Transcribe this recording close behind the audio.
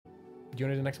you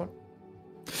want to do the next one?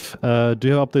 Do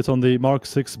you have updates on the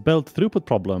Mk.6 Belt throughput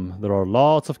problem? There are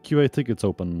lots of QA tickets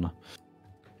open.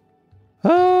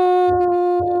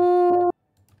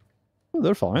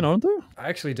 They're fine, aren't they? I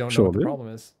actually don't know what the problem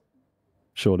is.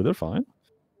 Surely they're fine.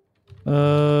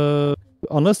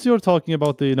 Unless you're talking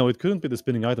about the... No, it couldn't be the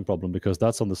spinning item problem because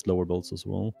that's on the slower belts as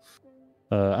well.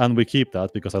 And we keep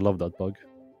that because I love that bug.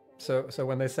 So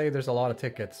when they say there's a lot of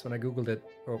tickets, when I Googled it,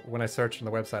 or when I searched on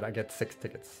the website, I get 6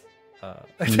 tickets.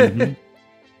 Mm-hmm.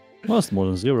 Well, that's more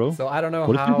than 0. So I don't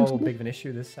know how big of an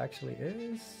issue this actually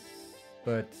is,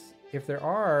 but if there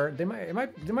are, there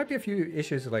might be a few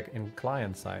issues like in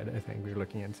client side. I think we're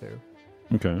looking into.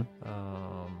 Okay.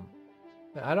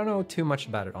 I don't know too much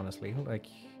about it, honestly. Like,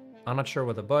 I'm not sure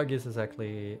what the bug is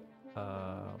exactly.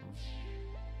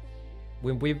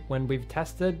 When we've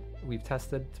tested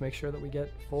to make sure that we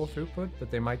get full throughput, but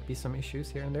there might be some issues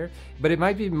here and there. But it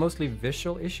might be mostly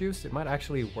visual issues. It might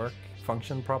actually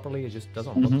function properly. It just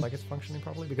doesn't look like it's functioning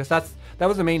properly, because that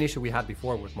was the main issue we had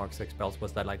before with Mk.6 belts,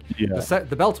 was that like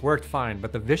the belts worked fine,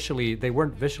 but they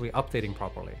weren't visually updating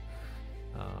properly.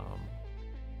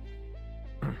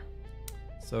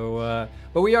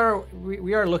 But we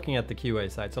are looking at the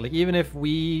QA side. So like, even if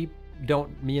me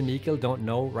and Mikkel don't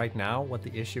know right now what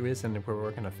the issue is and if we're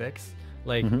working to fix,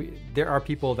 like there are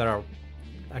people that are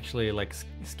actually like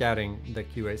scouting the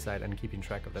QA side and keeping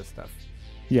track of that stuff.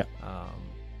 Yeah.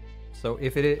 So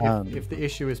if the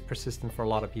issue is persistent for a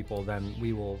lot of people, then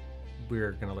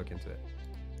we're gonna look into it.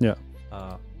 Yeah.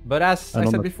 But as I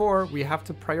said before, we have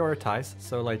to prioritize.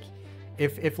 So like,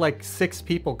 if like 6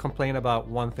 people complain about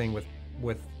one thing with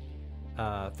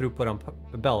throughput on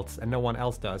the belts and no one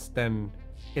else does, then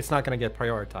it's not going to get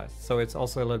prioritized. So it's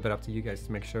also a little bit up to you guys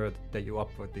to make sure that you up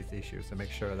with these issues and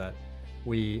make sure that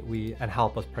we and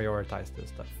help us prioritize this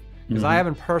stuff. Because I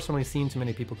haven't personally seen too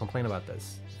many people complain about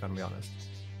this, if I'm gonna be honest.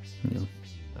 Yeah.